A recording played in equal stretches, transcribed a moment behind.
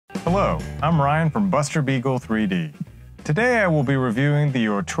Hello, I'm Ryan from Buster Beagle 3D. Today I will be reviewing the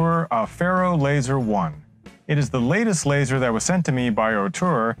Ortur Aufero Laser 1. It is the latest laser that was sent to me by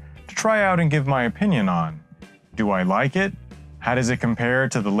Ortur to try out and give my opinion on. Do I like it? How does it compare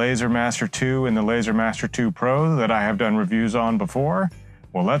to the Laser Master 2 and the Laser Master 2 Pro that I have done reviews on before?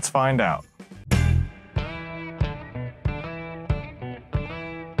 Well, let's find out.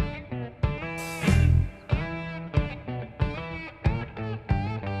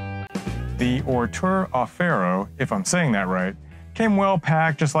 The Ortur Aufero, if I'm saying that right, came well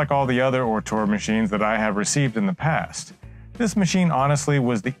packed just like all the other Ortur machines that I have received in the past. This machine honestly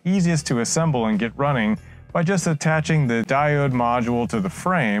was the easiest to assemble and get running by just attaching the diode module to the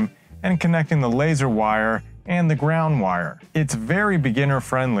frame and connecting the laser wire and the ground wire. It's very beginner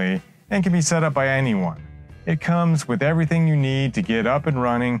friendly and can be set up by anyone. It comes with everything you need to get up and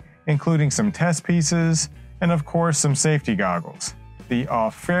running, including some test pieces and of course some safety goggles. The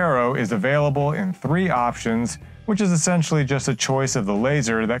Aufero is available in 3 options, which is essentially just a choice of the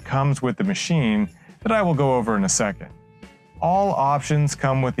laser that comes with the machine that I will go over in a second. All options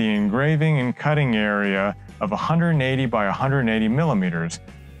come with the engraving and cutting area of 180 by 180 millimeters.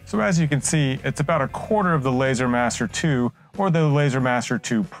 So as you can see, it's about a quarter of the Laser Master 2 or the Laser Master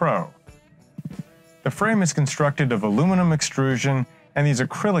 2 Pro. The frame is constructed of aluminum extrusion and these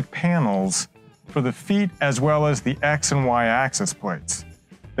acrylic panels for the feet as well as the X and Y axis plates.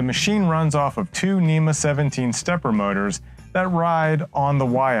 The machine runs off of 2 NEMA 17 stepper motors that ride on the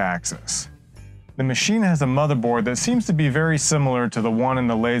Y axis. The machine has a motherboard that seems to be very similar to the one in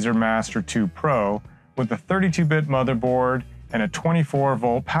the Laser Master 2 Pro with a 32-bit motherboard and a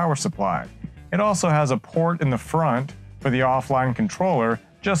 24-volt power supply. It also has a port in the front for the offline controller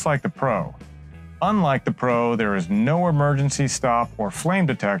just like the Pro. Unlike the Pro, there is no emergency stop or flame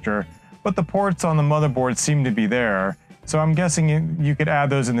detector, but the ports on the motherboard seem to be there, so I'm guessing you could add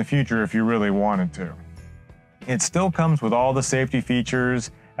those in the future if you really wanted to. It still comes with all the safety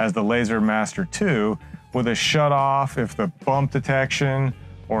features as the Laser Master 2, with a shut-off if the bump detection,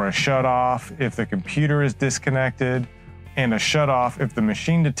 or a shut-off if the computer is disconnected, and a shut-off if the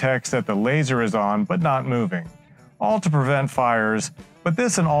machine detects that the laser is on but not moving. All to prevent fires, but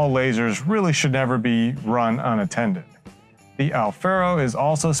this and all lasers really should never be run unattended. The Aufero is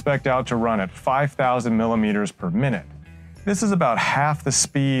also spec'd out to run at 5,000 millimeters per minute. This is about half the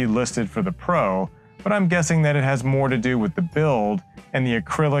speed listed for the Pro, but I'm guessing that it has more to do with the build and the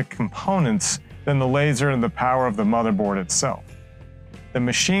acrylic components than the laser and the power of the motherboard itself. The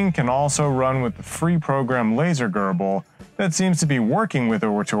machine can also run with the free program Laser Gerbil that seems to be working with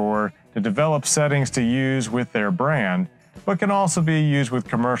Ortur to develop settings to use with their brand, but can also be used with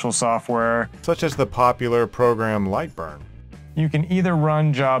commercial software such as the popular program Lightburn. You can either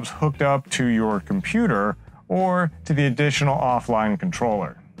run jobs hooked up to your computer or to the additional offline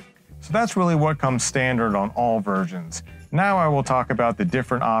controller. So that's really what comes standard on all versions. Now I will talk about the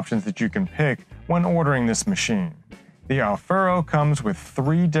different options that you can pick when ordering this machine. The Aufero comes with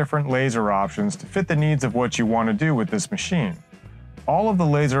 3 different laser options to fit the needs of what you want to do with this machine. All of the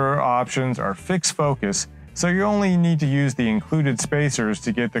laser options are fixed focus, so you only need to use the included spacers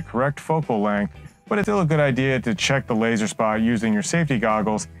to get the correct focal length, but it's still a good idea to check the laser spot using your safety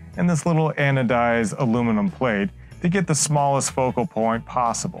goggles and this little anodized aluminum plate to get the smallest focal point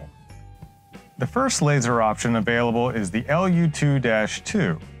possible. The first laser option available is the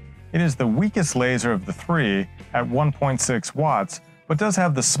LU2-2. It is the weakest laser of the 3 at 1.6 watts, but does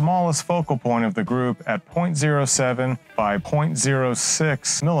have the smallest focal point of the group at 0.07 by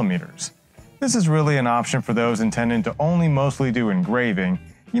 0.06 millimeters. This is really an option for those intending to only mostly do engraving.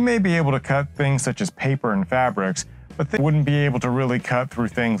 You may be able to cut things such as paper and fabrics, but they wouldn't be able to really cut through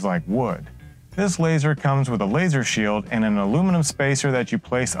things like wood. This laser comes with a laser shield and an aluminum spacer that you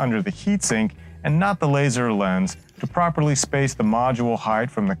place under the heatsink and not the laser lens to properly space the module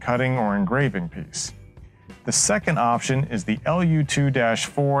height from the cutting or engraving piece. The second option is the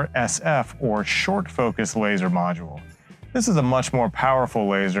LU2-4SF or short focus laser module. This is a much more powerful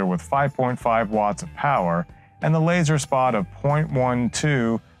laser with 5.5 watts of power and the laser spot of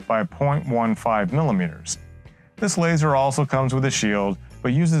 0.12 by 0.15 millimeters. This laser also comes with a shield,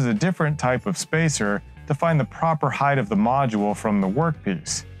 but uses a different type of spacer to find the proper height of the module from the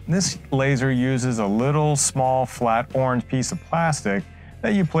workpiece. This laser uses a little small flat orange piece of plastic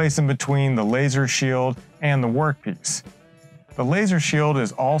that you place in between the laser shield and the workpiece. The laser shield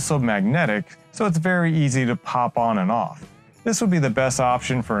is also magnetic, so it's very easy to pop on and off. This would be the best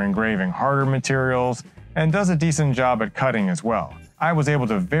option for engraving harder materials and does a decent job at cutting as well. I was able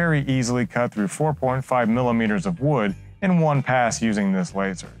to very easily cut through 4.5 millimeters of wood in one pass using this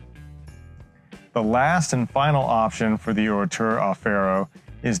laser. The last and final option for the Ortur Aufero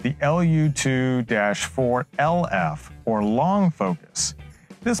is the LU2-4LF, or long focus.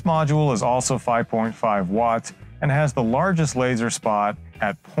 This module is also 5.5 watts and has the largest laser spot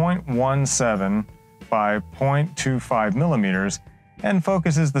at 0.17 by 0.25 millimeters and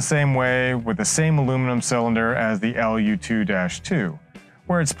focuses the same way with the same aluminum cylinder as the LU2-2,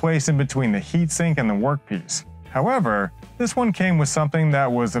 where it's placed in between the heatsink and the workpiece. However, this one came with something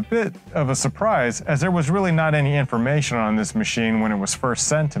that was a bit of a surprise, as there was really not any information on this machine when it was first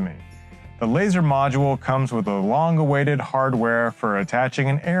sent to me. The laser module comes with a long-awaited hardware for attaching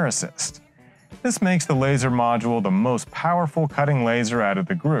an air assist. This makes the laser module the most powerful cutting laser out of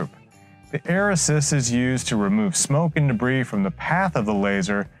the group. The air assist is used to remove smoke and debris from the path of the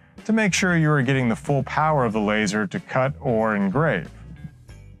laser to make sure you are getting the full power of the laser to cut or engrave.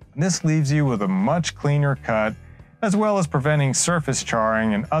 This leaves you with a much cleaner cut, as well as preventing surface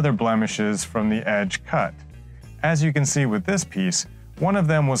charring and other blemishes from the edge cut. As you can see with this piece, one of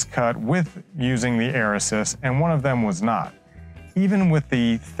them was cut with using the air assist and one of them was not. Even with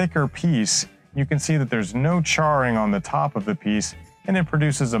the thicker piece, you can see that there's no charring on the top of the piece and it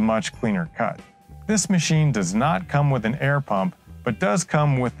produces a much cleaner cut. This machine does not come with an air pump, but does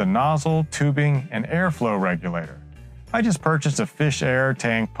come with the nozzle, tubing, and airflow regulator. I just purchased a fish air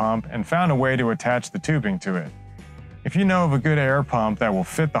tank pump and found a way to attach the tubing to it. If you know of a good air pump that will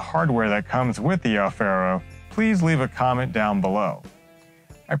fit the hardware that comes with the Aufero, please leave a comment down below.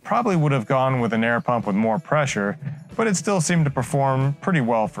 I probably would have gone with an air pump with more pressure, but it still seemed to perform pretty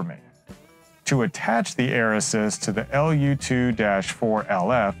well for me. To attach the air assist to the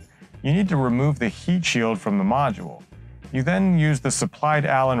LU2-4LF, you need to remove the heat shield from the module. You then use the supplied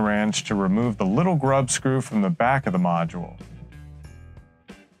Allen wrench to remove the little grub screw from the back of the module.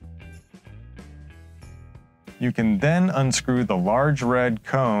 You can then unscrew the large red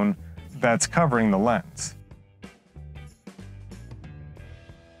cone that's covering the lens.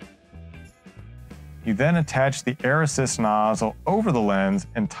 You then attach the air assist nozzle over the lens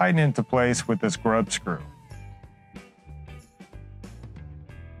and tighten it into place with this grub screw.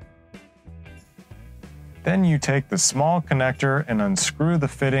 Then you take the small connector and unscrew the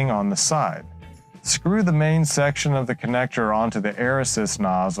fitting on the side. Screw the main section of the connector onto the air assist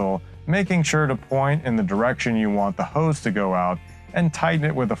nozzle, making sure to point in the direction you want the hose to go out, and tighten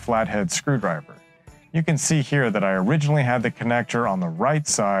it with a flathead screwdriver. You can see here that I originally had the connector on the right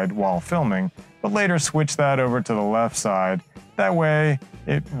side while filming, but later switched that over to the left side. That way,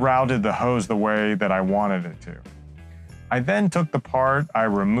 it routed the hose the way that I wanted it to. I then took the part I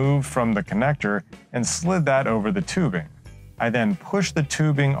removed from the connector and slid that over the tubing. I then pushed the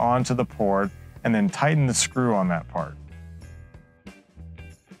tubing onto the port and then tightened the screw on that part.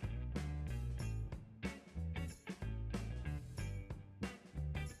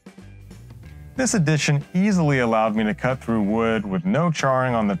 This addition easily allowed me to cut through wood with no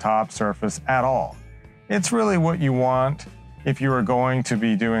charring on the top surface at all. It's really what you want if you are going to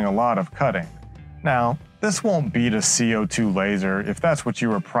be doing a lot of cutting. Now, this won't beat a CO2 laser if that's what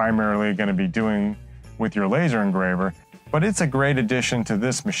you are primarily going to be doing with your laser engraver, but it's a great addition to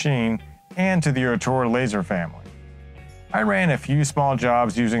this machine and to the Ortur laser family. I ran a few small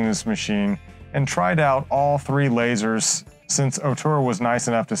jobs using this machine and tried out all three lasers since Ortur was nice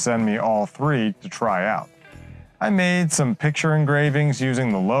enough to send me all three to try out. I made some picture engravings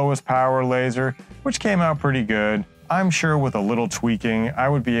using the lowest power laser, which came out pretty good. I'm sure with a little tweaking, I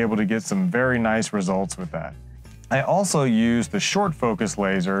would be able to get some very nice results with that. I also used the short focus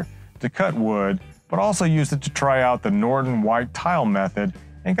laser to cut wood, but also used it to try out the Norton white tile method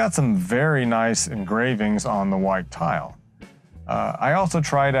and got some very nice engravings on the white tile. I also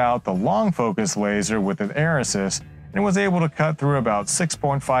tried out the long focus laser with an air assist and was able to cut through about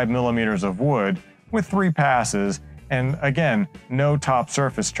 6.5 millimeters of wood with 3 passes, and again, no top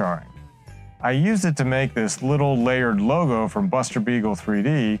surface charring. I used it to make this little layered logo from Buster Beagle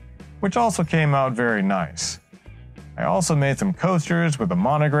 3D, which also came out very nice. I also made some coasters with a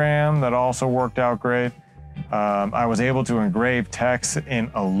monogram that also worked out great. I was able to engrave text in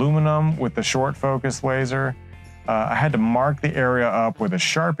aluminum with the short focus laser. I had to mark the area up with a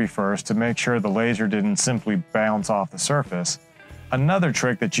Sharpie first to make sure the laser didn't simply bounce off the surface. Another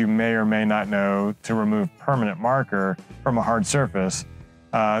trick that you may or may not know to remove permanent marker from a hard surface.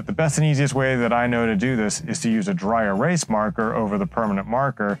 The best and easiest way that I know to do this is to use a dry erase marker over the permanent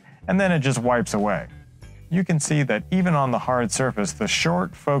marker, and then it just wipes away. You can see that even on the hard surface, the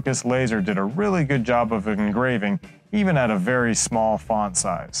short focus laser did a really good job of engraving, even at a very small font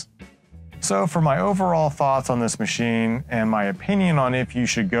size. So for my overall thoughts on this machine and my opinion on if you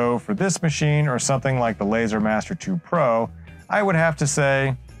should go for this machine or something like the Laser Master 2 Pro, I would have to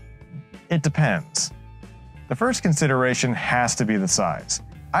say, it depends. The first consideration has to be the size.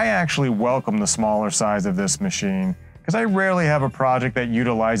 I actually welcome the smaller size of this machine because I rarely have a project that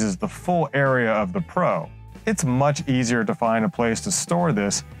utilizes the full area of the Pro. It's much easier to find a place to store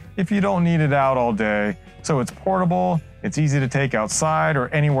this if you don't need it out all day, so it's portable, it's easy to take outside or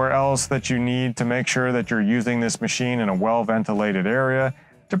anywhere else that you need to make sure that you're using this machine in a well-ventilated area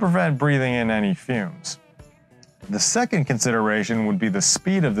to prevent breathing in any fumes. The second consideration would be the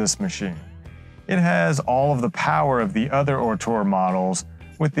speed of this machine. It has all of the power of the other Ortur models,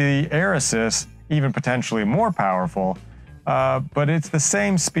 with the air assist even potentially more powerful, but it's the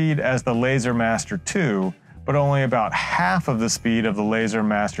same speed as the Laser Master 2, but only about half of the speed of the Laser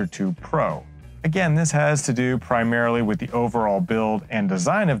Master 2 Pro. Again, this has to do primarily with the overall build and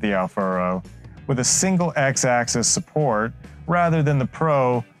design of the Aufero, with a single X-axis support rather than the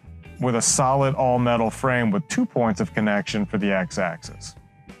Pro with a solid all-metal frame with 2 points of connection for the X-axis.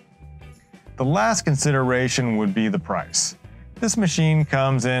 The last consideration would be the price. This machine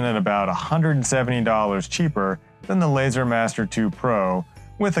comes in at about $170 cheaper than the Laser Master 2 Pro,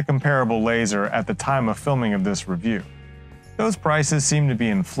 with a comparable laser at the time of filming of this review. Those prices seem to be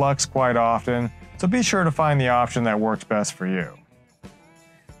in flux quite often, so be sure to find the option that works best for you.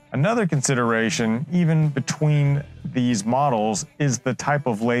 Another consideration, even between these models, is the type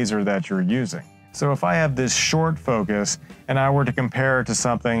of laser that you're using. So if I have this short focus and I were to compare it to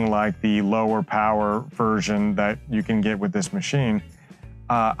something like the lower power version that you can get with this machine,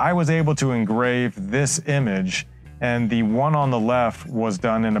 I was able to engrave this image, and the one on the left was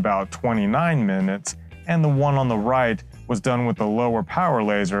done in about 29 minutes, and the one on the right was done with the lower power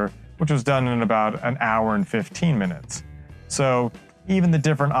laser, which was done in about an hour and 15 minutes. So even the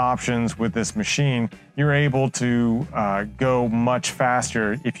different options with this machine, you're able to go much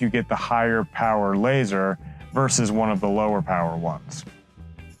faster if you get the higher power laser versus one of the lower power ones.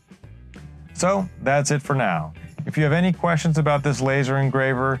 So that's it for now. If you have any questions about this laser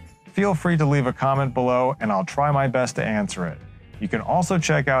engraver, feel free to leave a comment below and I'll try my best to answer it. You can also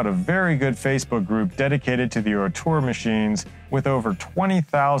check out a very good Facebook group dedicated to the Ortur machines with over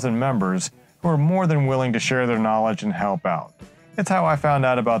 20,000 members who are more than willing to share their knowledge and help out. It's how I found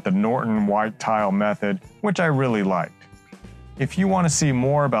out about the Norton white tile method, which I really liked. If you want to see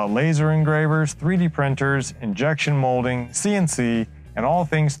more about laser engravers, 3D printers, injection molding, CNC, and all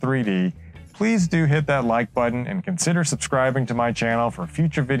things 3D, please do hit that like button and consider subscribing to my channel for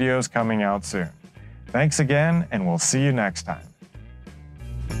future videos coming out soon. Thanks again, and we'll see you next time.